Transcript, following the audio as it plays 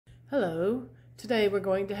Hello. Today we're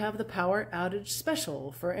going to have the power outage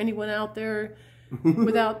special for anyone out there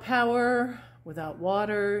without power, without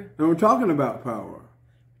water. And we're talking about power.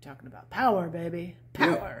 We're talking about power, baby.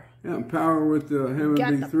 Power. Yeah, power with the Hammond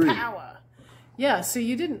B3. Got the power. Yeah, so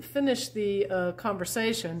you didn't finish the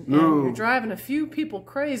conversation. No. And you're driving a few people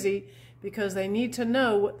crazy because they need to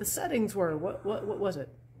know what the settings were. What was it?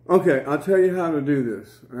 Okay, I'll tell you how to do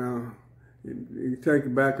this. You take the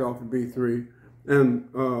back off the B3, and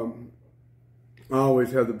I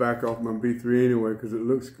always have the back off my B3 anyway because it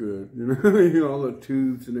looks good. All the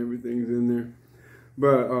tubes and everything's in there.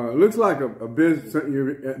 But it looks like a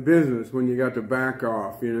business when you got the back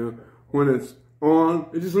off. When it's on,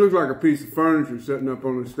 it just looks like a piece of furniture sitting up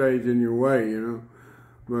on the stage in your way.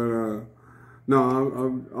 But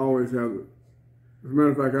no, I always have it. As a matter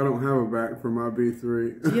of fact, I don't have a back for my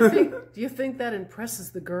B3. Do you think that impresses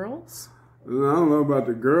the girls? I don't know about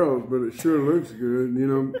the girls, but it sure looks good.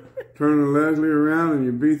 Turning Leslie around and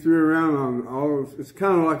your B3 around on all. It's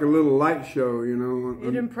kind of like a little light show,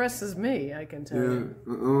 It impresses me, I can tell you.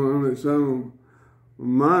 On its own.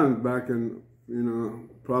 Mine's back in,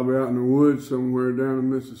 probably out in the woods somewhere down in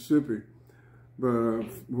Mississippi. But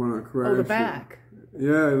when I crashed. Oh, the back.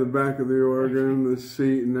 Yeah, the back of the organ, the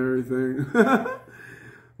seat and everything.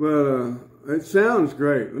 But it sounds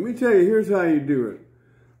great. Let me tell you, here's how you do it.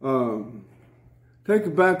 Take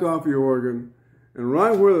the back off your organ, and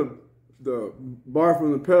right where the bar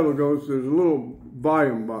from the pedal goes, there's a little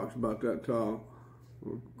volume box about that tall,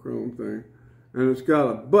 chrome thing, and it's got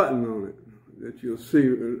a button on it that you'll see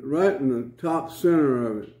right in the top center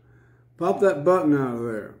of it. Pop that button out of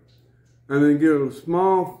there, and then get a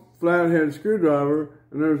small flathead screwdriver,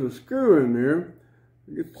 and there's a screw in there.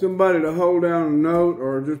 Get somebody to hold down a note,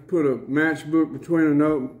 or just put a matchbook between a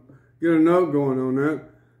note, get a note going on that,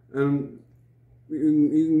 and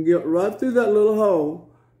you can get right through that little hole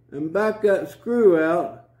and back that screw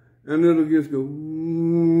out, and it'll just go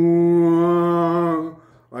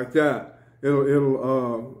like that.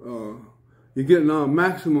 You're getting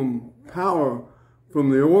maximum power from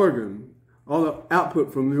the organ, all the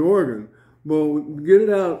output from the organ. But get it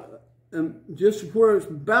out and just where it's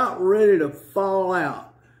about ready to fall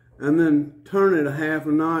out, and then turn it a half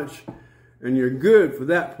a notch, and you're good for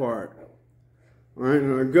that part. All right,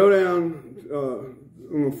 now go down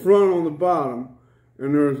on the front, on the bottom,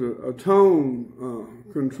 and there's a tone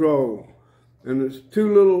control, and it's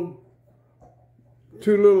two little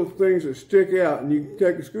things that stick out, and you can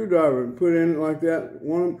take a screwdriver and put in it like that.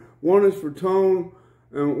 One is for tone,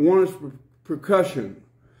 and one is for percussion.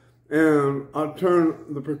 And I'll turn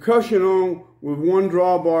the percussion on with one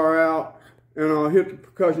drawbar out, and I'll hit the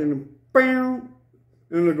percussion, and bam,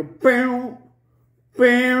 and it'll go bam,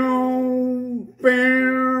 bam, bam.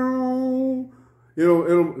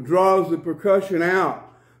 It draws the percussion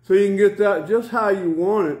out, so you can get that just how you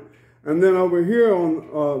want it. And then over here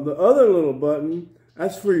on the other little button,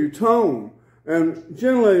 that's for your tone. And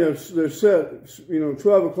generally they're set,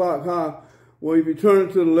 12 o'clock high. Well, if you turn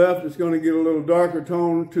it to the left, it's going to get a little darker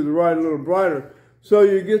tone, to the right a little brighter. So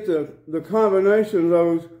you get the combination of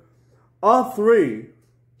those, all three.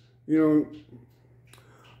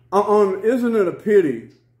 On Isn't It a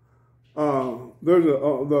Pity, there's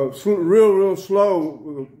the real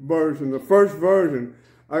slow version, the first version.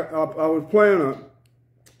 I was playing a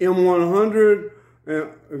M100,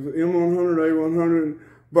 M100, A100,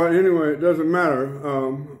 but anyway, it doesn't matter.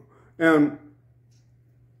 And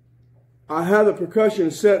I had the percussion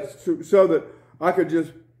set so that I could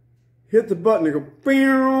just hit the button and go,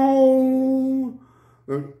 bow,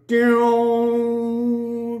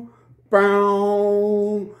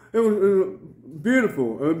 bow. It was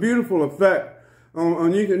beautiful, a beautiful effect.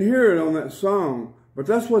 And you can hear it on that song, but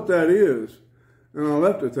that's what that is. And I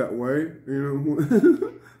left it that way,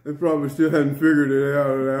 They probably still hadn't figured it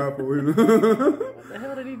out at Apple, What the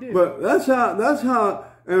hell did he do? But that's how,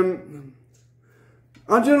 and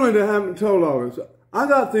I generally haven't told all this. I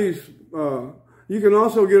got these, you can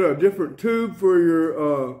also get a different tube for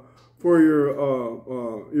your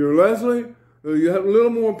Leslie. You have a little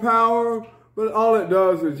more power, but all it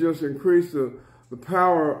does is just increase the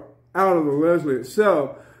power out of the Leslie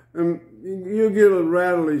itself, and you'll get a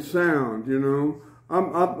rattly sound, I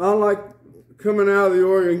like coming out of the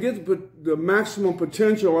organ, get the maximum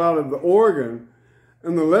potential out of the organ,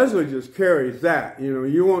 and the Leslie just carries that.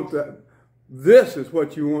 You want that. This is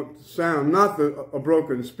what you want to sound, not a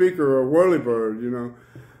broken speaker or a whirlybird.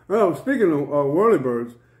 Well, speaking of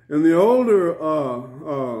whirlybirds, in the older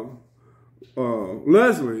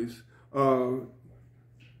Leslies,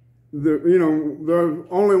 there's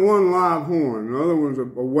only one live horn. The other one's a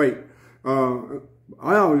weight.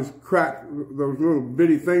 I always crack those little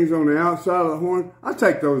bitty things on the outside of the horn. I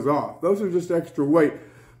take those off. Those are just extra weight.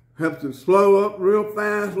 Helps it slow up real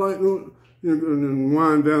fast, like, and then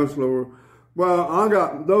wind down slower.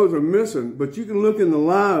 Well, those are missing, but you can look in the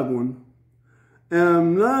live one,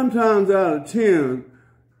 and 9 times out of 10,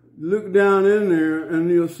 look down in there, and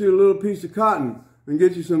you'll see a little piece of cotton, and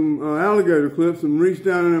get you some alligator clips, and reach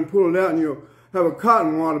down in there and pull it out, and you'll have a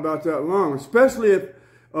cotton wad about that long, especially if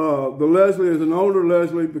the Leslie is an older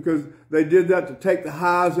Leslie, because they did that to take the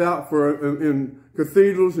highs out in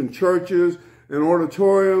cathedrals and churches and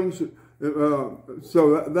auditoriums.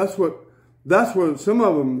 So that's what some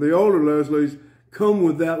of them, the older Leslies, come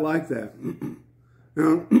with that like that.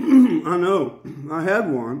 Now, I know I had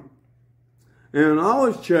one, and I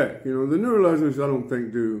always check. You know, the newer Leslies I don't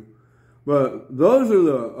think do, but those are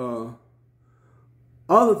the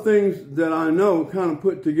other things that I know kind of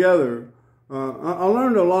put together. I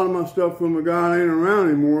learned a lot of my stuff from a guy that ain't around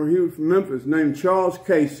anymore. He was from Memphis, named Charles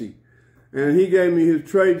Casey. And he gave me his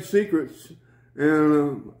trade secrets,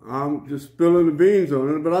 and I'm just spilling the beans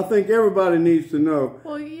on it. But I think everybody needs to know.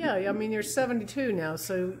 Well, yeah, I mean, you're 72 now,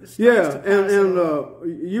 so... Yeah, and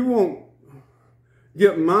you won't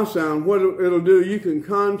get my sound. What it'll do, you can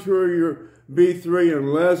contour your B3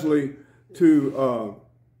 and Leslie to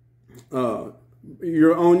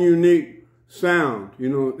your own unique sound, you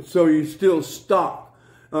know, so you still stop.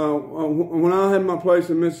 When I had my place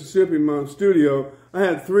in Mississippi, my studio, I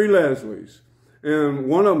had 3 Leslies, and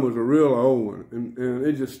one of them was a real old one, and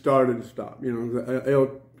it just started to stop, you know,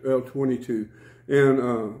 the L22, and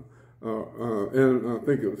I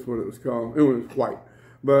think it was what it was called. It was white,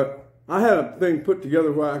 but I had a thing put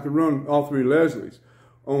together where I could run all 3 Leslies.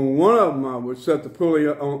 On one of them, I would set the pulley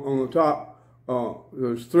on the top.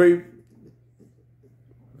 There's 3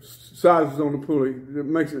 sizes on the pulley. It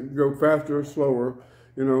makes it go faster or slower,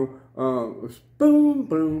 you know. Boom,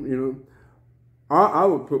 boom, you know. I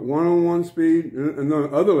would put one on one speed, and the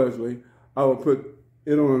other Leslie, I would put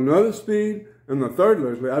it on another speed, and the third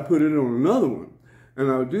Leslie, I'd put it on another one.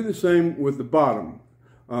 And I would do the same with the bottom.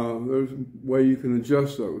 There's a way you can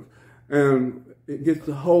adjust those. And it gets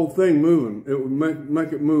the whole thing moving. It would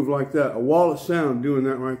make it move like that. A wall of sound doing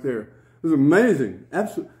that right there. It was amazing.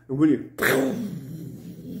 Absolutely. And when you...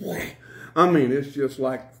 I mean, it's just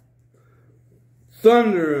like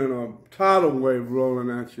thunder and a tidal wave rolling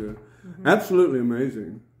at you. Mm-hmm. Absolutely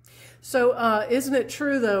amazing. So, isn't it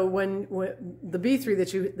true though, when the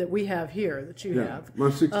B3 that we have here, that you have, my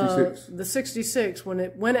 66, the 66, when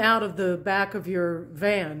it went out of the back of your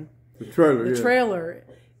van, the trailer,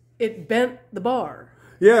 it bent the bar.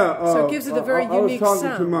 Yeah. So it gives it a very unique sound. I was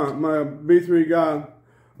talking to my B3 guy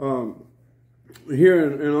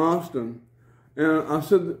here in Austin, and I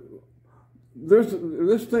said,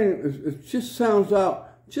 this thing, it just sounds out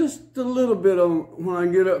just a little bit when I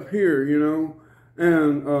get up here, you know.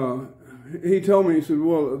 And he told me, he said,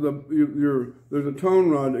 well, there's a tone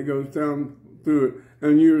rod that goes down through it,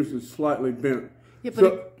 and yours is slightly bent. Yeah, but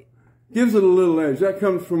so gives it a little edge. That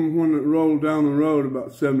comes from when it rolled down the road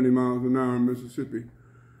about 70 miles an hour in Mississippi,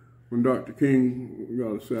 when Dr. King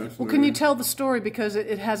got assassinated. Well, can you tell the story? Because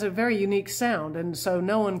it has a very unique sound, and so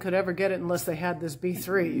no one could ever get it unless they had this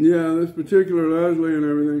B3. Yeah, this particular Leslie and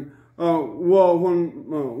everything. Well, when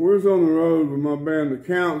we was on the road with my band, The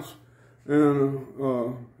Counts, and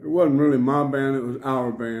it wasn't really my band, it was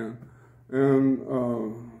our band. And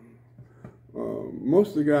most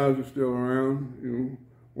of the guys are still around, you know,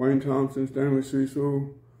 Wayne Thompson, Stanley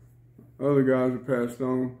Cecil, other guys have passed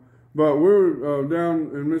on. But we were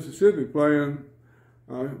down in Mississippi playing,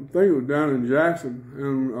 I think it was down in Jackson,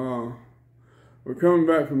 and we're coming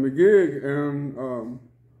back from the gig, and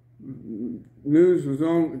news was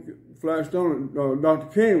flashed on it, Dr.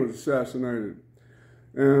 King was assassinated.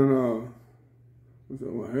 And we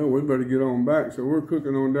thought, well, hell, we better get on back. So we're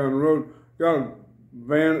cooking on down the road. Got a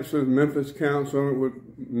van that says Memphis Counts on it with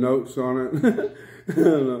notes on it.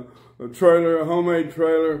 And a trailer, a homemade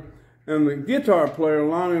trailer. And the guitar player,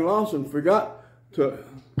 Lonnie Lawson, forgot to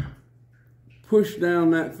push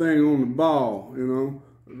down that thing on the ball, you know,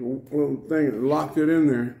 the little thing that locked it in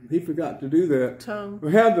there. He forgot to do that.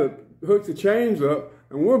 We had to hook the chains up,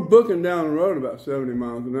 and we're booking down the road about 70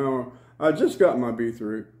 miles an hour. I just got my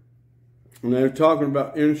B3, and they were talking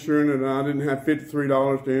about insuring it, and I didn't have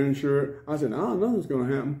 $53 to insure it. I said, oh, nothing's going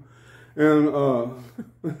to happen. And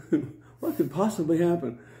what could possibly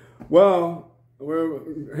happen? Well,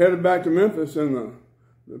 we're headed back to Memphis, and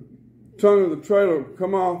the tongue of the trailer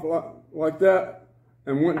come off like that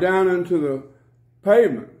and went down into the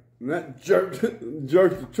pavement. And that jerked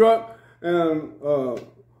the truck, and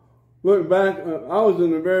looked back. I was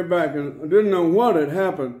in the very back, and I didn't know what had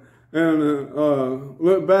happened. and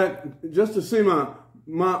look back just to see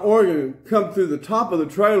my organ come through the top of the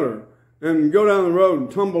trailer and go down the road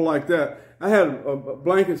and tumble like that. I had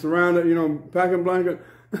blankets around it, you know, packing blanket,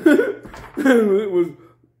 and it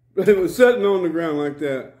was sitting on the ground like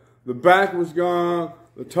that. The back was gone,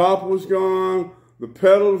 the top was gone, the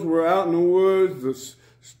pedals were out in the woods,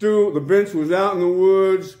 the bench was out in the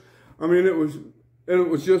woods. I mean, it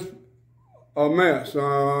was just a mess.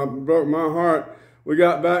 Broke my heart. We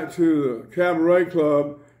got back to the Cabaret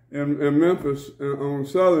Club in Memphis on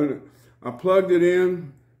Southern. I plugged it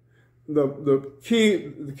in. The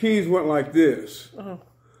keys went like this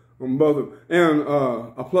on both of them. And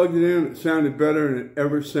I plugged it in. It sounded better than it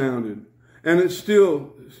ever sounded. And it's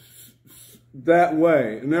still that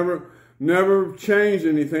way. It never changed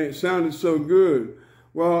anything. It sounded so good.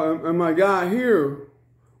 Well, and my guy here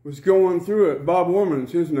was going through it. Bob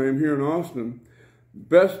Warman's his name here in Austin.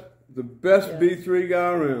 The best B3 guy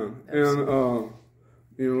around. Absolutely. And,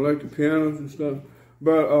 you know, like the pianos and stuff.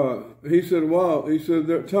 But he said, well,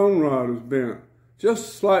 their tone rod is bent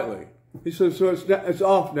just slightly. He said, so it's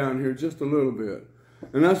off down here just a little bit.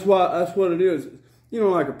 And that's what it is. You know,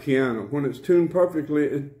 like a piano. When it's tuned perfectly,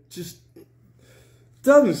 it just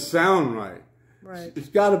doesn't sound right. Right. It's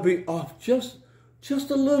got to be off just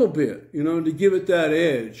a little bit, you know, to give it that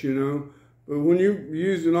edge, you know. But when you're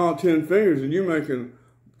using all 10 fingers and you're making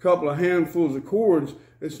a couple of handfuls of chords,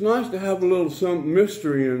 it's nice to have a little some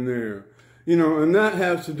mystery in there, you know, and that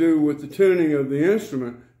has to do with the tuning of the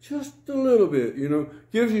instrument just a little bit, you know.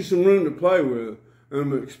 Gives you some room to play with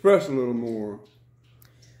and express a little more.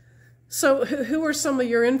 So who were some of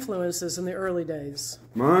your influences in the early days?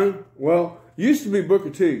 Mine? Well, used to be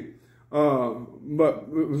Booker T. But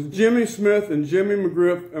it was Jimmy Smith and Jimmy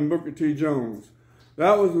McGriff and Booker T. Jones.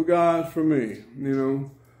 That was the guys for me,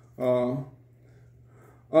 you know.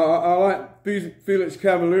 I like Felix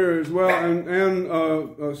Cavalier as well,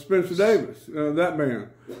 and Spencer Davis, that band,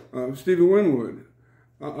 Stevie Winwood.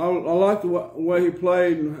 I like the way he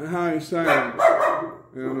played and how he sang.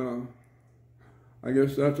 And I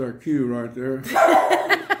guess that's our cue right there.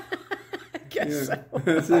 I guess so.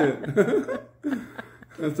 That's it.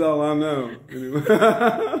 That's all I know. Anyway.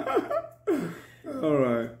 All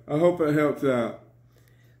right. I hope it helps out.